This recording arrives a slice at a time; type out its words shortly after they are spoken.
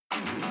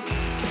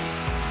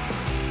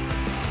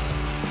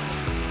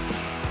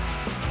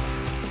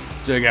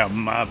Check out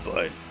my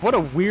butt. What a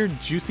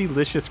weird, juicy,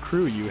 licious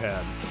crew you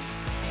had.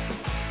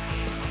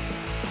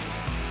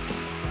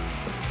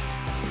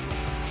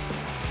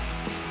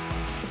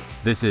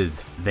 This is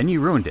Then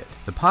You Ruined It,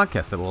 the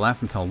podcast that will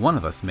last until one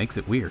of us makes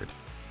it weird.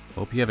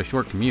 Hope you have a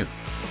short commute.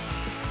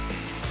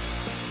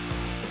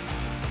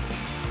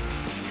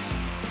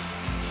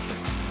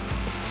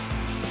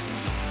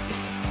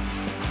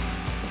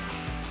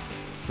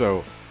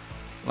 So,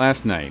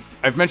 last night,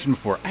 I've mentioned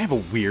before, I have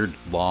a weird,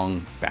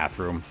 long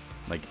bathroom.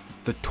 Like,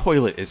 the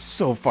toilet is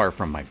so far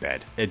from my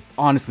bed. It's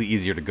honestly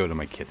easier to go to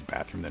my kid's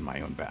bathroom than my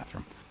own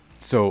bathroom.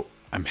 So,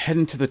 I'm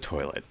heading to the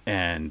toilet,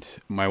 and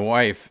my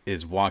wife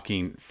is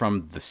walking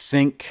from the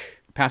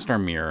sink past our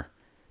mirror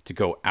to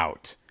go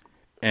out.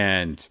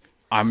 And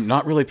I'm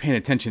not really paying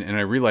attention, and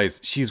I realize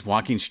she's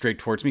walking straight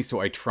towards me, so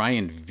I try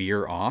and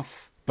veer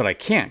off. But I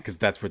can't, because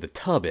that's where the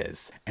tub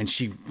is. And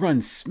she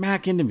runs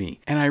smack into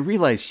me. And I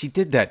realize she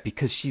did that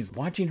because she's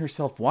watching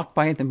herself walk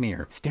by in the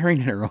mirror,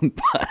 staring at her own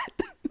butt.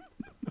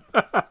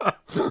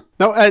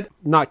 No,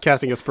 not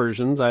casting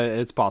aspersions.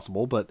 It's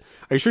possible, but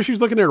are you sure she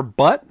was looking at her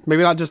butt?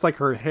 Maybe not just like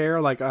her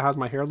hair, like how's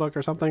my hair look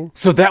or something?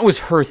 So that was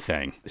her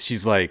thing.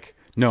 She's like,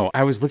 no,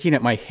 I was looking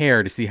at my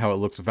hair to see how it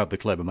looks without the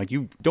clip. I'm like,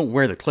 you don't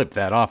wear the clip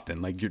that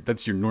often. Like,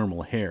 that's your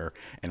normal hair.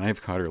 And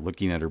I've caught her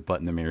looking at her butt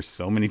in the mirror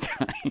so many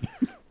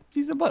times.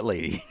 She's a butt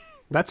lady.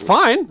 That's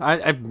fine.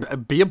 I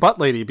be a butt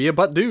lady, be a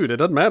butt dude. It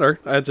doesn't matter.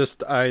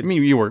 I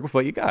mean, you work with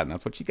what you got, and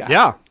that's what you got.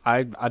 Yeah,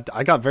 I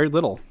got very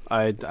little.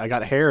 I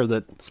got hair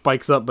that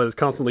spikes up, but is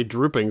constantly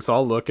drooping. So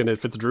I'll look, and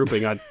if it's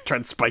drooping, I try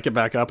to spike it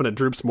back up, and it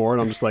droops more,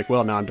 and I'm just like,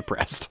 well, now I'm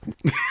depressed.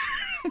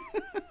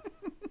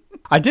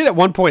 I did at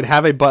one point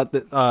have a butt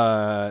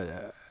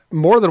that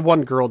more than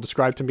one girl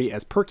described to me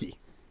as perky.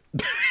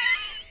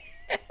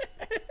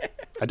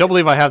 I don't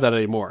believe I have that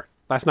anymore.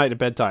 Last night at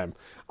bedtime,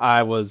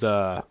 I was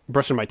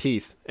brushing my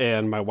teeth,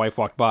 and my wife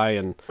walked by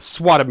and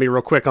swatted me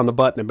real quick on the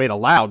butt, and it made a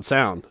loud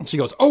sound. She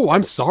goes, "Oh,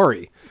 I'm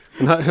sorry."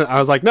 And I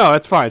was like, "No,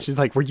 that's fine." She's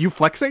like, "Were you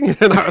flexing?"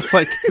 And I was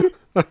like,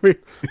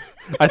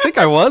 I think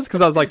I was,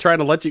 because I was like trying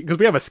to let you, because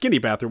we have a skinny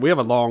bathroom. We have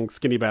a long,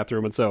 skinny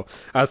bathroom, and so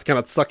I was kind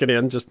of sucking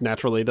in just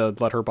naturally to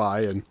let her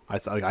by, and I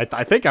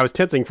think I was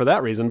tensing for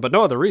that reason, but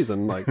no other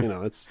reason. Like,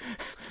 it's...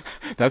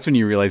 That's when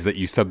you realize that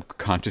you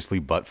subconsciously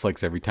butt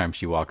flex every time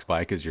she walks by,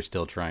 because you're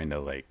still trying to,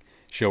 like,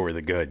 show her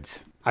the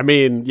goods. I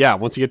mean, yeah,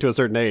 once you get to a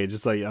certain age,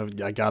 it's like,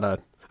 I gotta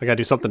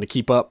do something to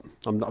keep up.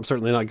 I'm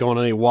certainly not going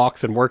on any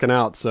walks and working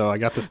out, so I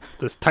got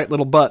this tight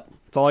little butt.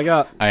 That's all I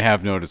got. I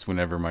have noticed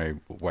whenever my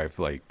wife,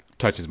 like,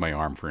 touches my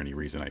arm for any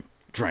reason, I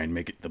try and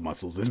make the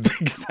muscles as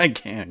big as I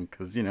can,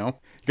 because, you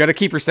gotta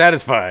keep her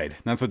satisfied.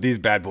 That's what these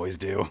bad boys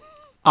do.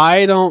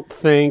 I don't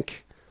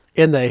think,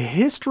 in the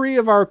history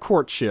of our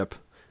courtship,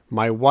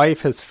 my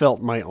wife has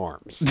felt my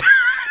arms.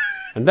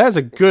 And there's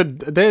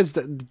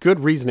good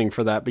reasoning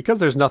for that, because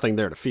there's nothing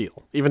there to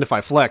feel. Even if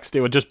I flexed,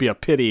 it would just be a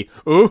pity.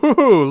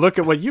 Ooh, look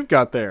at what you've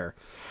got there.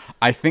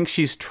 I think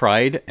she's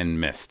tried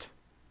and missed.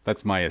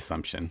 That's my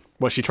assumption.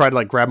 Well, she tried to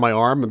like grab my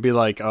arm and be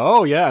like,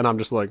 "Oh yeah," and I'm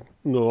just like,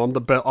 "No, I'm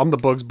the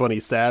Bugs Bunny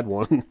sad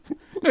one."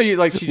 No,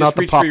 she just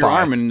reached for your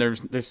arm, and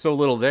there's so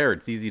little there,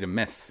 it's easy to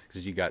miss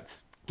because you got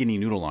skinny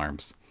noodle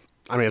arms.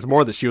 I mean, it's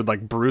more that she would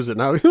like bruise it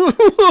now.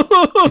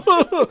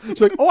 She's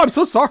like, "Oh, I'm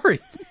so sorry."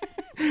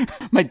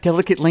 My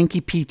delicate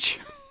lanky peach.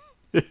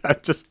 I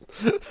just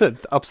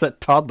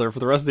upset toddler for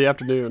the rest of the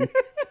afternoon.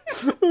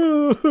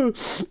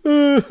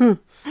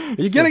 Are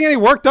you getting any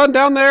work done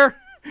down there?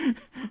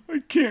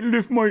 I can't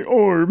lift my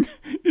arm.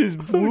 It's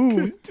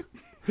bruised.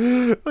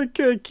 I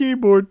can't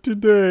keyboard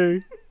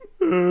today.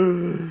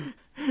 Arm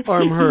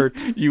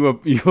hurt. You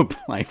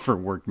apply for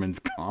workman's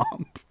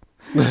comp.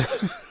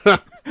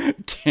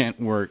 Can't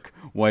work.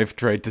 Wife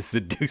tried to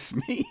seduce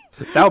me.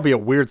 That would be a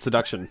weird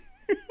seduction.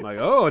 Like,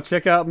 oh,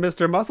 check out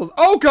Mr. Muscles.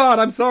 Oh, God,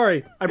 I'm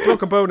sorry. I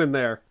broke a bone in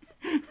there.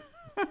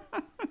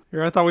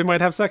 Here, I thought we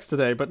might have sex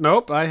today, but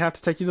nope, I have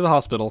to take you to the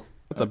hospital.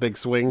 That's a big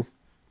swing.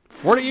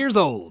 40 years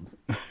old.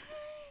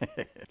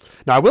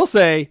 Now, I will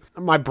say,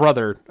 my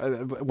brother,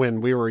 when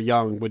we were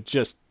young, would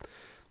just,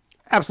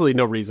 absolutely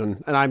no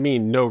reason, and I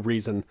mean no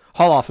reason,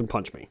 haul off and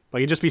punch me.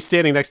 Like, he'd just be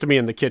standing next to me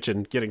in the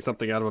kitchen, getting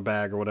something out of a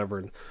bag or whatever,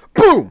 and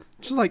boom!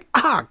 Just like,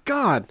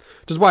 God!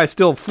 Which is why I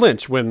still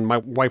flinch when my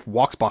wife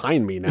walks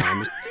behind me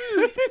now.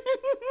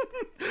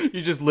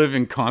 You just live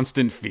in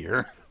constant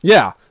fear.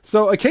 Yeah.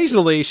 So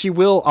occasionally she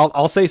will,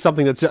 I'll say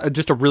something that's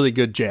just a really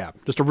good jab,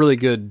 just a really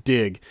good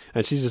dig.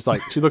 And she's just like,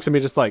 she looks at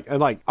me just like, and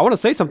like, I want to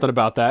say something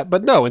about that,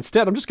 but no,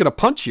 instead I'm just going to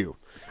punch you.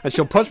 And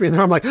she'll punch me in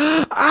there. I'm like,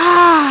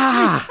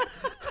 ah!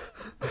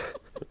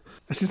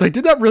 And she's like,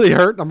 did that really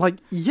hurt? And I'm like,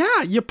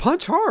 yeah, you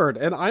punch hard.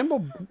 And I'm a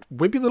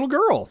wimpy little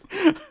girl.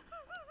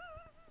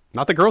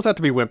 Not that girls have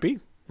to be wimpy.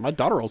 My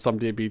daughter will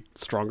someday be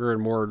stronger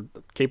and more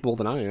capable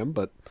than I am,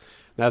 but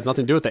that has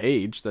nothing to do with the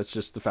age. That's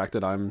just the fact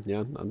that I'm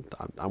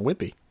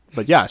wimpy.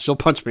 But yeah, she'll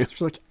punch me.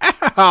 She's like,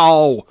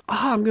 ow!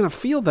 I'm going to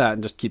feel that,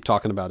 and just keep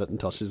talking about it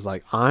until she's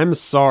like, I'm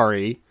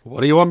sorry.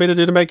 What do you want me to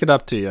do to make it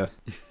up to you?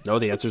 No,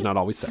 the answer's not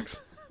always sex.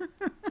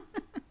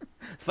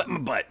 Slap my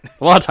butt.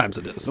 A lot of times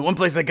it is. The one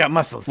place that got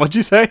muscles. What'd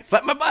you say?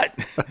 Slap my butt.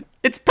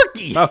 It's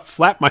Perky. Oh,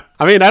 slap my.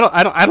 I mean, I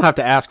don't have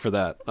to ask for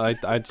that. I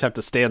just have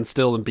to stand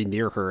still and be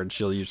near her, and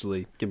she'll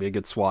usually give me a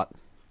good swat.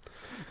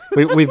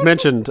 We've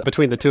mentioned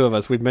between the two of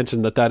us, we've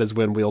mentioned that is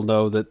when we'll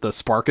know that the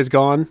spark is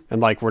gone, and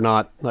like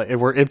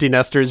we're empty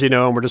nesters,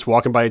 and we're just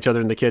walking by each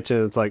other in the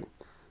kitchen. It's like,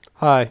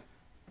 hi,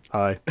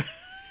 and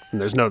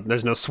there's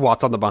no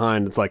swats on the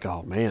behind. It's like,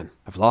 oh man,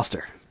 I've lost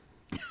her.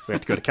 We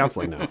have to go to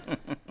counseling now.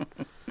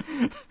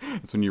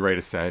 That's when you write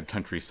a sad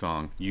country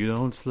song. You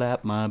don't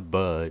slap my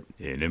butt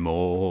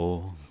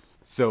anymore.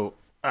 So,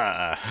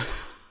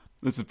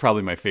 this is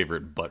probably my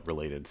favorite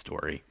butt-related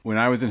story. When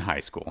I was in high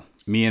school,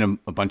 me and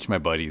a bunch of my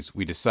buddies,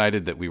 we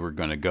decided that we were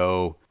going to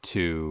go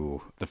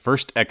to the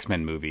first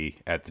X-Men movie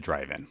at the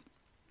drive-in.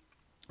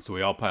 So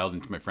we all piled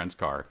into my friend's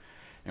car,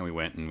 and we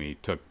went and we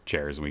took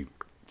chairs and we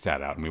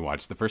sat out and we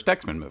watched the first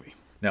X-Men movie.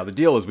 Now, the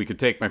deal is we could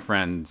take my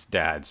friend's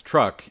dad's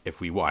truck if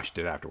we washed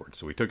it afterwards.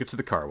 So we took it to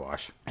the car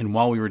wash. And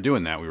while we were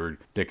doing that, we were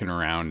dicking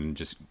around and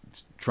just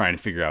trying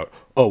to figure out,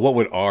 what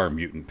would our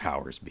mutant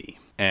powers be?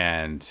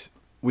 And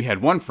we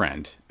had one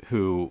friend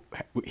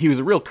he was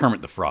a real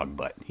Kermit the Frog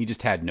butt. He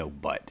just had no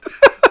butt.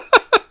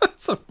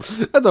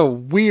 That's a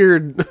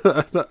weird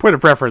point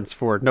of reference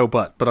for no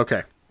butt, but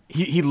okay.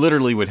 He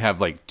literally would have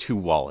like 2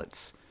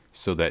 wallets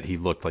so that he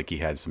looked like he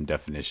had some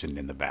definition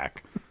in the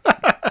back.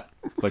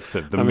 It's like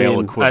the male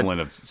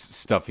equivalent of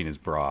stuffing his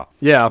bra.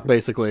 Yeah,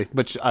 basically.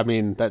 But I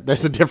mean,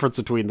 there's a difference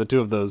between the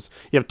two of those.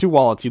 You have 2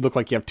 wallets. You look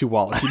like you have 2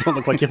 wallets. You don't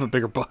look like you have a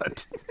bigger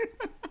butt.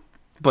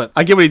 But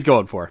I get what he's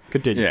going for.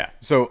 Continue. Yeah.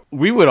 So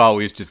we would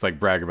always just like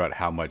brag about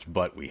how much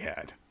butt we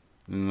had.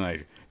 And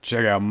like,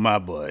 check out my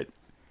butt.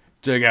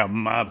 Check out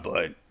my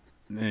butt.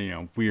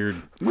 And, weird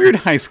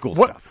high school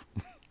stuff.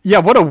 Yeah,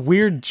 what a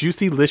weird,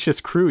 juicy, licious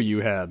crew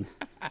you had.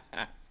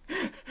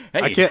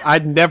 Hey.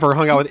 I'd never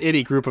hung out with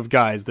any group of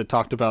guys that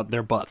talked about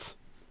their butts.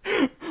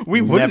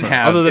 We wouldn't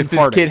have, other than if this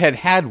farting. kid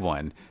had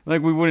one.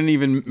 Like, we wouldn't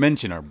even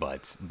mention our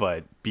butts.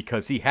 But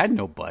because he had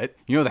no butt,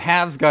 the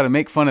haves got to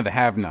make fun of the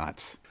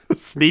have-nots.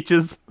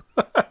 Sneeches.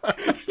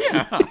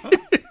 Yeah.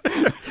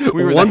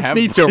 One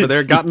sneech over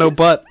there got no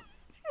butt.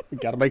 We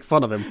got to make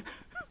fun of him.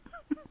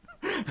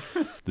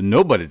 The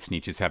no-butted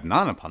sneeches have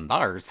none upon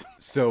theirs.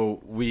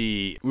 So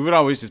we would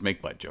always just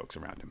make butt jokes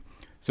around him.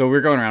 So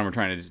we're going around, we're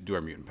trying to do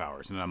our mutant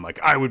powers. And I'm like,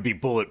 I would be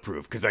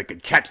bulletproof because I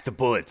could catch the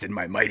bullets in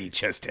my mighty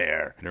chest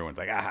hair. And everyone's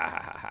like, ah, ha,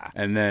 ha, ha, ha.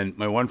 And then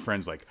my one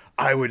friend's like,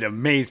 I would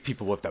amaze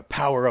people with the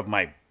power of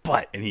my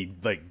butt. And he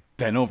like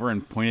bent over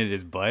and pointed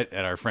his butt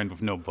at our friend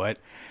with no butt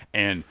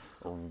and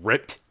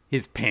ripped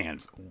his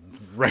pants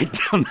right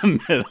down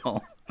the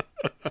middle.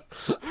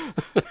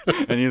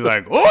 And he's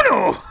like,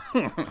 oh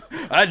no,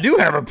 I do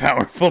have a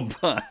powerful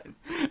butt.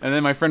 And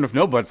then my friend with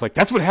no butt's like,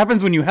 that's what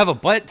happens when you have a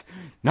butt?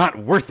 Not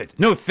worth it.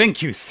 No,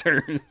 thank you,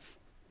 sirs.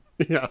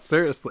 Yeah,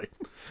 seriously.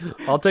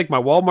 I'll take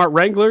my Walmart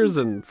Wranglers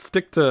and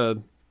stick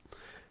to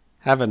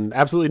having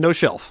absolutely no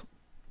shelf.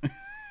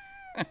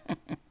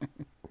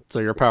 So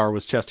your power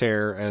was chest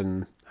hair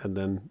and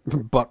then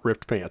butt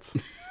ripped pants.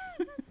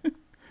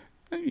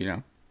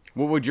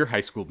 What would your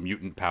high school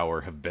mutant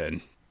power have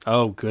been?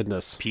 Oh,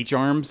 goodness. Peach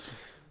arms?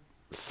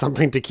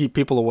 Something to keep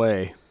people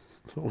away.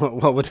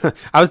 What would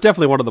I was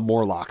definitely one of the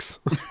Morlocks.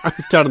 I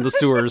was down in the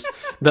sewers,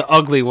 the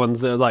ugly ones.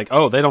 They're like,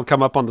 they don't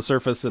come up on the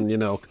surface and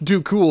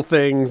do cool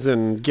things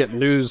and get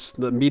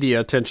the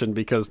media attention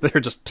because they're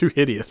just too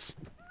hideous.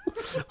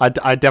 I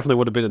definitely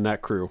would have been in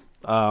that crew.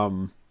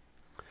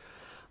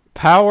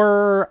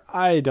 Power,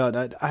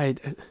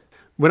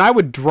 when I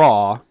would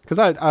draw, because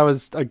I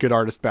was a good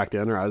artist back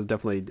then, or I was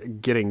definitely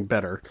getting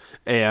better,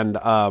 and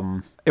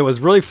it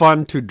was really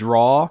fun to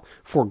draw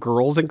for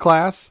girls in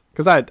class,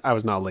 because I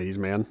was not a ladies'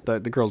 man. The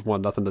girls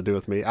wanted nothing to do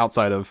with me,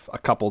 outside of a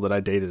couple that I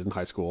dated in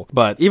high school.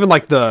 But even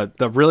like the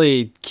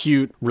really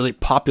cute, really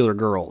popular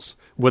girls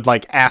would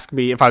like ask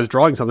me if I was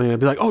drawing something, and I'd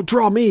be like, oh,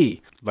 draw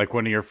me. Like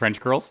one of your French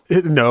girls?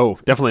 No,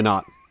 definitely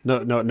not.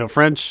 No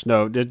French.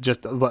 No,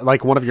 just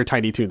like one of your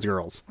Tiny Toons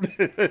girls.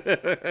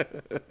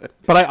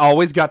 But I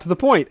always got to the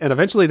point, and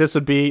eventually this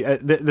would be.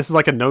 This is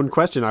like a known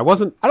question. I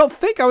don't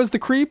think I was the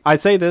creep. I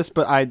say this,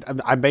 but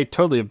I may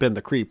totally have been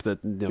the creep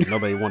that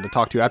nobody wanted to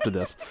talk to after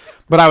this.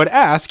 But I would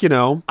ask,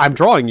 I'm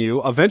drawing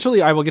you.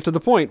 Eventually, I will get to the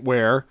point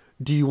where,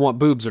 do you want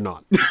boobs or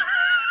not?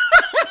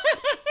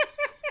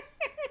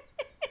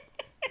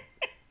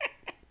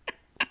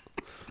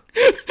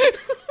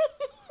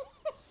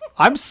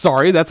 I'm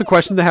sorry, that's a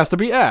question that has to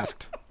be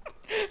asked.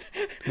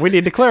 We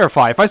need to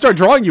clarify. If I start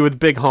drawing you with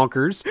big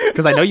honkers,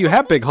 because I know you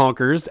have big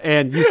honkers,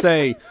 and you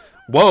say,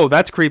 whoa,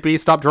 that's creepy,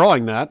 stop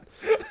drawing that.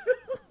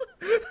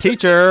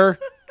 Teacher,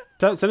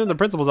 send in the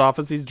principal's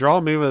office, he's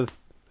drawing me with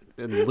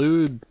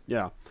lewd,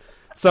 yeah.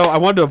 So I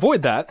wanted to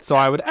avoid that, so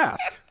I would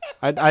ask.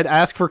 I'd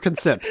ask for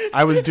consent.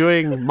 I was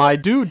doing my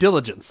due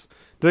diligence,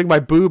 doing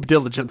my boob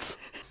diligence.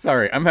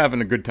 Sorry, I'm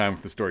having a good time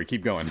with the story.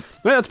 Keep going.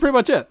 Yeah, that's pretty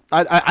much it.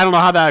 I don't know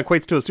how that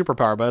equates to a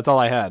superpower, but that's all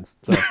I had.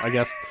 So I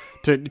guess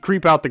to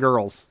creep out the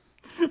girls.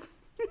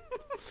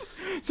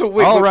 So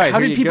wait, all right,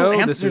 how did people go.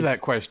 answer that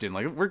question?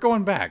 Like, we're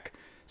going back.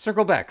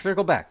 Circle back.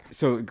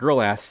 So a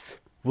girl asks,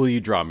 will you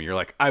draw me? You're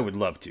like, I would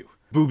love to.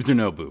 Boobs or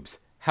no boobs?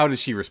 How does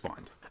she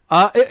respond?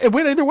 It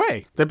went either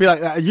way. They'd be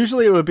like,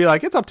 usually it would be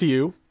like, it's up to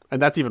you.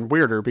 And that's even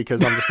weirder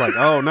because I'm just like,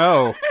 oh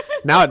no,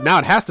 now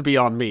it has to be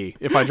on me.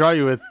 If I draw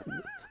you with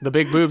the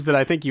big boobs that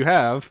I think you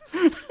have,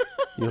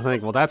 you'll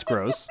think, well, that's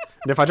gross.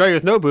 And if I draw you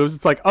with no boobs,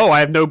 it's like, oh, I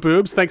have no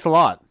boobs. Thanks a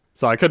lot.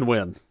 So I couldn't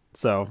win.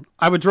 So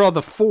I would draw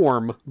the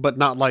form, but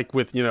not like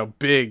with,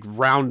 big,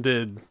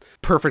 rounded,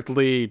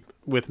 perfectly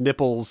with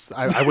nipples.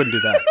 I wouldn't do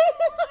that.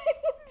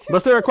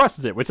 Unless they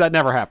requested it, which that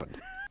never happened.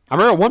 I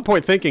remember at one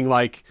point thinking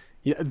like,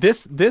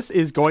 this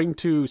is going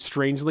to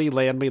strangely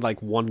land me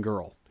like one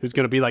girl who's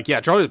going to be like, yeah,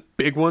 draw the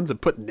big ones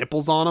and put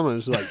nipples on them. And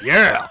it's like,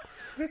 yeah,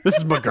 this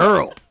is my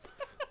girl.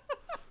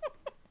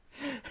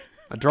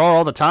 I draw her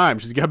all the time.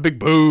 She's got big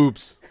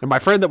boobs. And my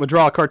friend that would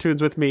draw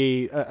cartoons with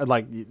me,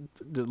 like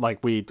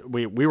we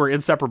were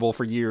inseparable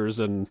for years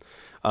and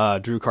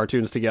drew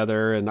cartoons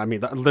together. And I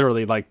mean,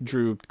 literally like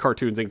drew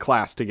cartoons in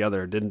class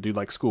together, didn't do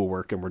like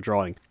schoolwork and we're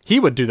drawing. He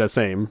would do the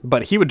same,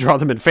 but he would draw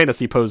them in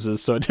fantasy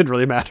poses. So it didn't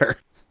really matter.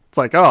 It's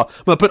like, oh,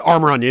 I'm going to put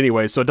armor on you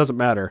anyway, so it doesn't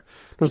matter.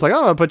 I was like, oh,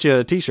 I'm going to put you in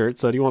a t-shirt,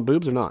 so do you want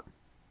boobs or not?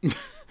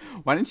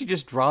 Why didn't you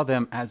just draw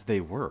them as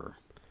they were?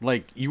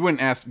 Like, you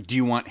wouldn't ask, do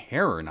you want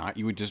hair or not?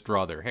 You would just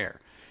draw their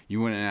hair. You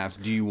wouldn't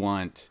ask, do you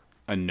want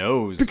a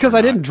nose? Because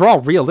I didn't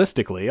draw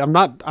realistically. I'm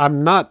not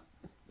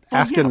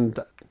asking.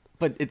 Yeah,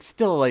 but it's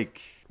still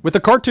like... With a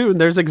cartoon,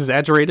 there's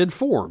exaggerated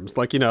forms.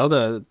 Like,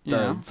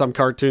 some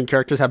cartoon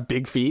characters have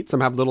big feet.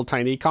 Some have little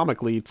tiny,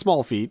 comically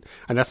small feet.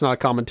 And that's not a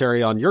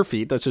commentary on your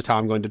feet. That's just how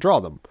I'm going to draw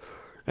them.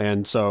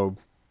 And so,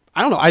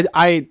 I don't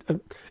know.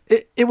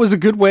 It was a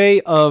good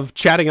way of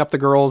chatting up the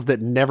girls that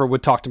never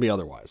would talk to me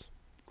otherwise.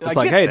 It's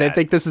like, hey, they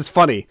think this is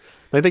funny.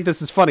 They think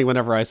this is funny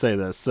whenever I say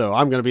this. So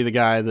I'm going to be the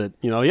guy that,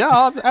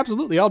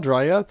 absolutely, I'll draw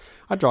you.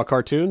 I draw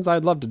cartoons.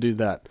 I'd love to do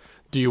that.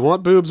 Do you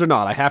want boobs or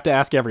not? I have to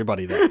ask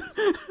everybody that.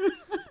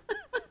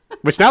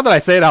 Which now that I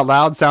say it out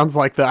loud sounds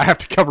like I have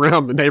to come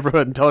around the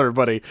neighborhood and tell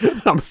everybody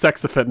I'm a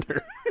sex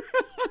offender.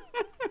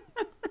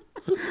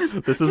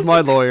 This is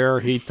my lawyer.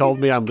 He told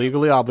me I'm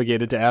legally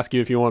obligated to ask you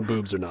if you want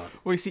boobs or not.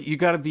 Well, you see, you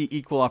got to be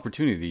equal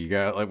opportunity. You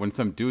got like when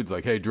some dude's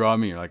like, hey, draw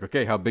me. You're like,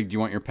 okay, how big do you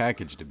want your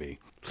package to be?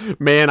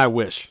 Man, I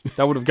wish.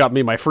 That would have got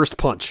me my first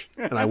punch,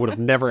 and I would have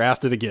never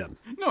asked it again.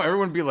 No,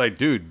 everyone would be like,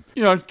 dude,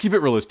 keep it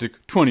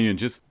realistic. 20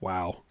 inches.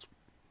 Wow.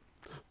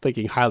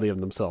 Thinking highly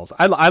of themselves.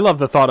 I love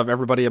the thought of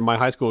everybody in my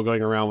high school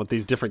going around with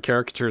these different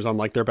caricatures on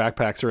like their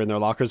backpacks or in their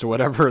lockers or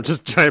whatever,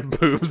 just giant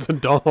boobs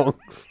and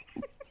dongs.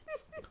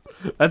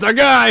 That's our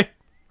guy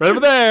right over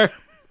there.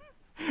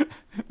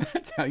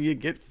 That's how you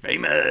get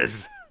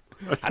famous.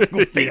 High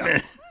school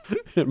famous.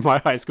 In my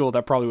high school,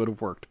 that probably would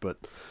have worked,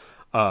 but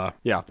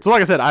yeah. So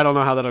like I said, I don't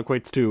know how that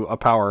equates to a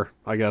power.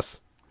 I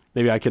guess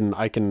maybe I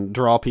can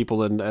draw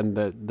people and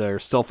their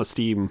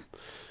self-esteem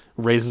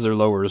raises or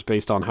lowers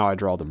based on how I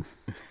draw them.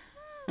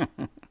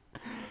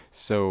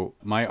 So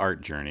my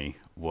art journey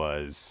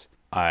was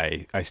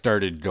I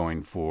started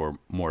going for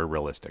more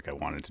realistic. I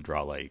wanted to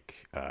draw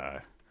like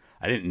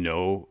I didn't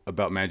know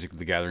about Magic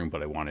the Gathering,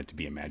 but I wanted to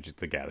be a Magic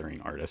the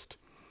Gathering artist.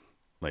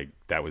 Like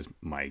that was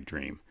my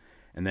dream.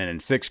 And then in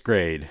 6th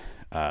grade,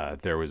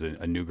 there was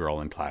a new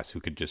girl in class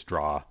who could just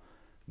draw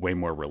way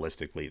more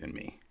realistically than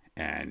me.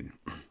 And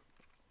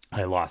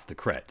I lost the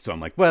cred. So I'm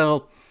like,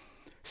 well,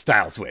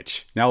 style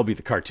switch. Now I'll be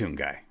the cartoon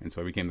guy. And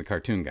so I became the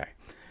cartoon guy.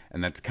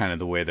 And that's kind of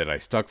the way that I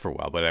stuck for a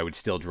while. But I would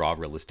still draw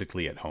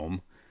realistically at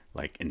home,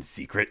 like in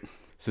secret.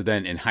 So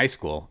then in high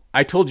school,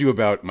 I told you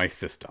about my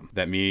system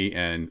that me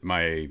and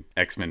my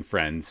X-Men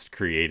friends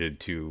created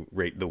to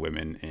rate the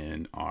women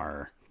in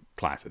our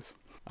classes.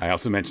 I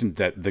also mentioned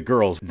that the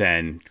girls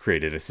then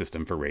created a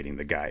system for rating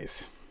the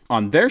guys.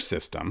 On their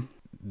system,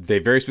 they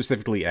very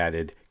specifically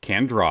added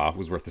can draw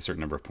was worth a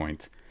certain number of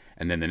points.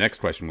 And then the next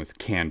question was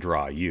can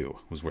draw you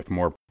was worth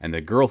more. And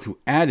the girl who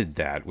added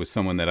that was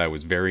someone that I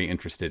was very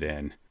interested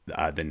in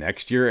the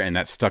next year. And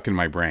that stuck in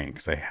my brain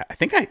because I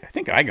think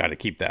I got to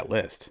keep that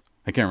list.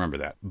 I can't remember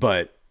that.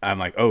 But I'm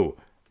like, oh,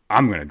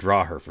 I'm going to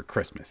draw her for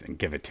Christmas and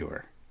give it to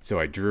her. So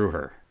I drew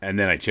her, and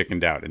then I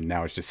chickened out, and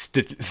now it's just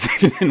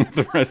sticking in with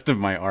the rest of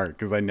my art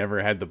because I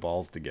never had the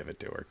balls to give it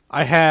to her.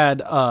 I had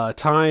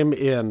time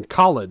in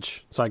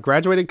college, so I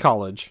graduated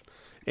college,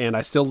 and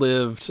I still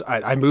lived,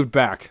 I moved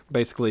back,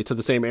 basically, to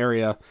the same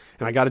area,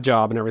 and I got a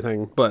job and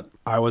everything, but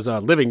I was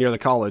living near the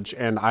college,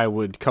 and I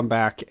would come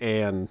back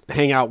and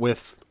hang out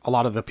with a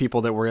lot of the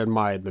people that were in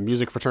the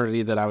music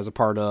fraternity that I was a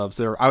part of.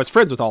 So I was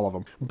friends with all of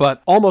them,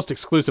 but almost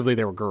exclusively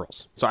they were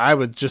girls. So I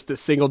was just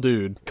this single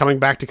dude coming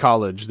back to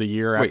college the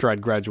year after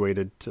I'd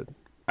graduated.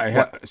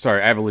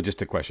 Sorry, I have a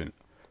logistic question.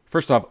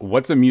 First off,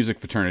 what's a music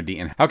fraternity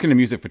and how can a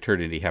music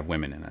fraternity have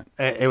women in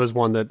it? It was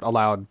one that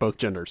allowed both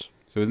genders.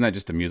 So isn't that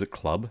just a music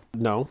club?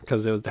 No,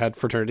 because had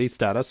fraternity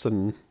status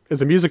and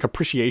is a music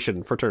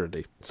appreciation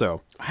fraternity.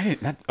 So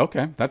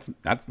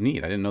that's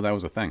neat. I didn't know that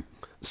was a thing.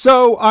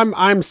 So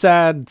I'm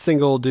sad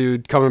single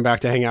dude coming back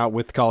to hang out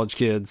with college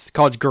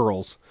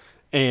girls,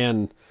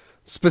 and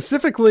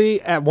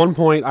specifically at one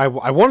point I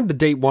wanted to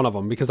date one of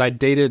them because I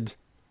dated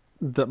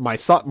my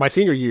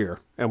senior year,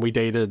 and we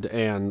dated,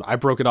 and I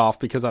broke it off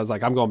because I was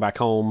like, I'm going back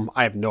home.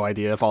 I have no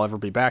idea if I'll ever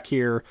be back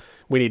here.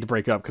 We need to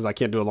break up because I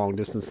can't do a long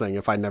distance thing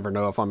if I never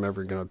know if I'm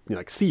ever gonna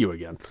see you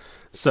again.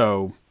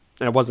 So,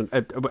 and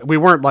we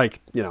weren't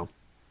like an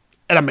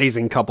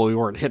amazing couple. We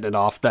weren't hitting it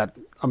off that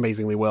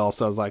amazingly well.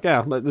 So I was like,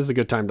 yeah, this is a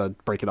good time to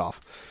break it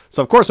off.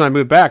 So of course, when I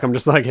moved back, I'm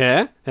just like,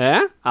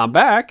 I'm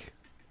back.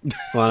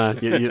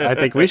 I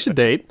think we should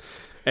date.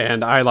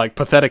 And I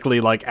pathetically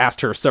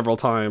asked her several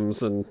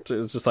times, and it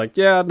was just like,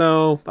 yeah,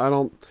 no, I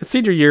don't. It's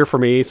senior year for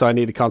me, so I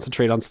need to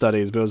concentrate on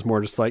studies. But it was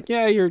more just like,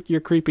 yeah, you're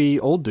creepy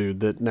old dude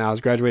that now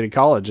has graduated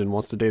college and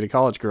wants to date a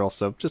college girl.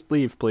 So just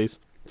leave, please.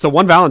 So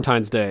one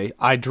Valentine's Day,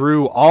 I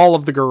drew all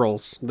of the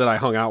girls that I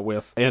hung out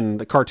with in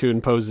the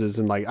cartoon poses,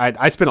 and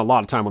I spent a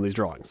lot of time on these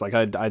drawings.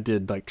 I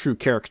did true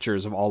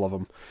caricatures of all of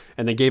them,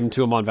 and then gave them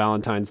to them on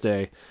Valentine's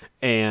Day,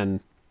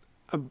 and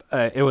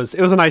it was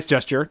a nice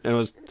gesture, and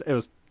it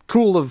was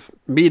cool of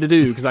me to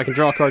do because I can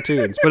draw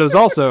cartoons, but it was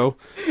also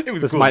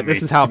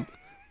this is how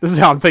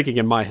I'm thinking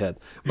in my head.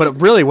 But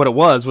really, what it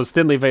was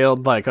thinly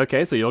veiled.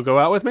 Okay, so you'll go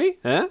out with me?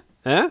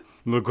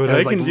 Look what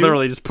I can do.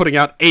 Literally just putting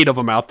out 8 of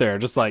them out there,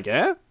 just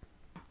That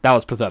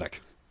was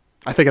pathetic.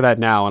 I think of that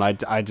now,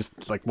 and I just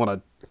want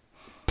to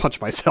punch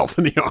myself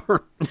in the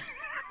arm.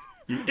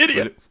 You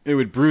idiot! It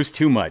would bruise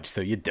too much,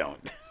 so you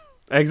don't.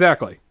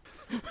 Exactly.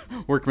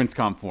 Workman's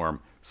comp form,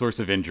 source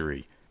of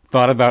injury.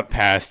 Thought about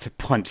past,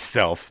 punch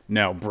self,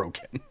 now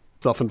broken.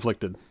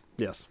 Self-inflicted,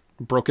 yes.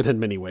 Broken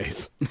in many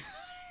ways.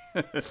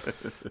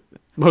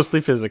 Mostly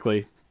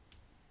physically.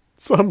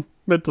 Some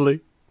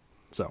mentally.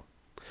 So,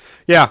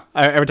 yeah,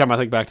 every time I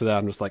think back to that,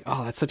 I'm just like,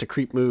 oh, that's such a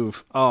creep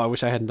move. Oh, I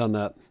wish I hadn't done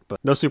that. But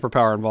no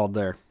superpower involved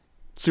there.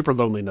 Super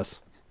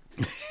loneliness.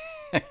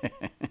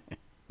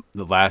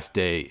 The last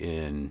day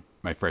in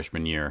my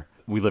freshman year,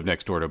 we lived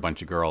next door to a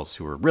bunch of girls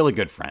who were really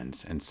good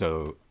friends. And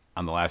so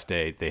on the last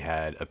day, they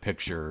had a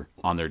picture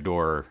on their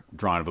door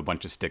drawn of a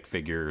bunch of stick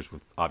figures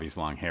with obvious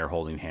long hair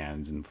holding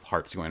hands and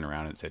hearts going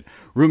around. And it said,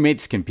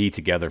 roommates can be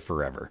together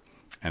forever.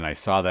 And I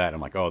saw that.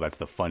 I'm like, oh, that's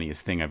the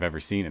funniest thing I've ever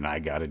seen. And I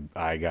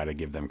gotta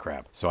give them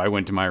crap. So I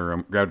went to my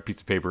room, grabbed a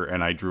piece of paper,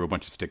 and I drew a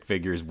bunch of stick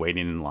figures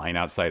waiting in line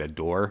outside a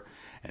door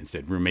and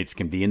said, roommates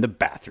can be in the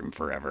bathroom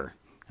forever.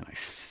 And I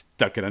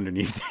stuck it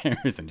underneath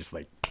theirs and just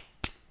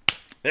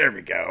there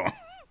we go.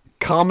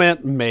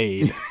 Comment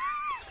made.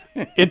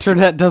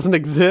 Internet doesn't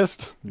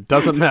exist.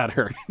 Doesn't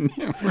matter.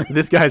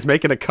 This guy's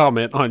making a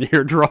comment on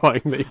your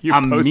drawing that you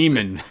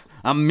posted.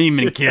 I'm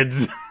memeing,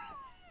 kids.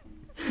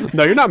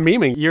 No, you're not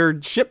memeing. You're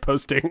shit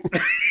posting.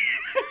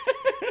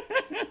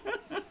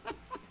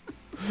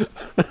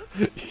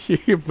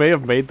 You may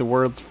have made the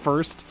world's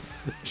first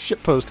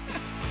shit post.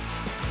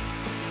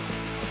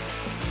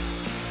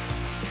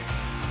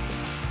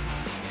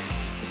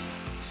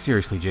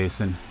 Seriously,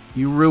 Jason,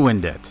 you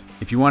ruined it.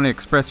 If you want to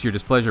express your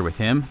displeasure with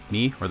him,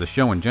 me, or the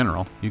show in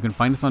general, you can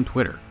find us on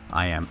Twitter.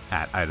 I am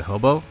at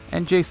Idahobo,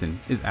 and Jason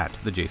is at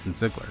the Jason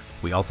Sigler.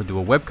 We also do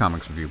a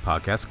webcomics review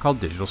podcast called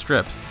Digital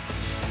Strips.